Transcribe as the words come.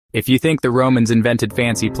If you think the Romans invented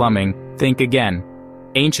fancy plumbing, think again.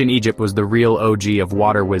 Ancient Egypt was the real OG of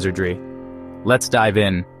water wizardry. Let's dive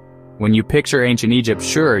in. When you picture ancient Egypt,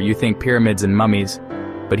 sure, you think pyramids and mummies.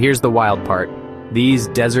 But here's the wild part. These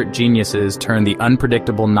desert geniuses turned the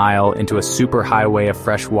unpredictable Nile into a superhighway of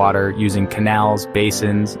fresh water using canals,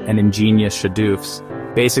 basins, and ingenious shadoofs,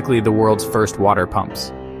 basically the world's first water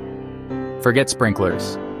pumps. Forget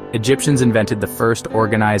sprinklers. Egyptians invented the first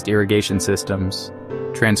organized irrigation systems,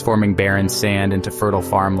 transforming barren sand into fertile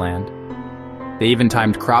farmland. They even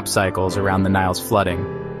timed crop cycles around the Nile's flooding,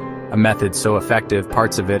 a method so effective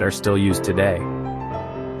parts of it are still used today.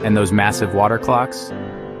 And those massive water clocks?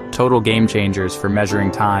 Total game changers for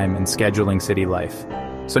measuring time and scheduling city life.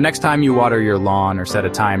 So next time you water your lawn or set a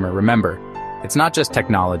timer, remember, it's not just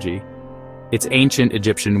technology. It's ancient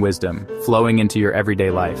Egyptian wisdom flowing into your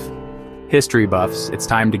everyday life. History buffs, it's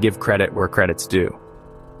time to give credit where credit's due.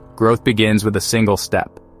 Growth begins with a single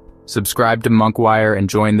step. Subscribe to MonkWire and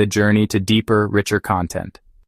join the journey to deeper, richer content.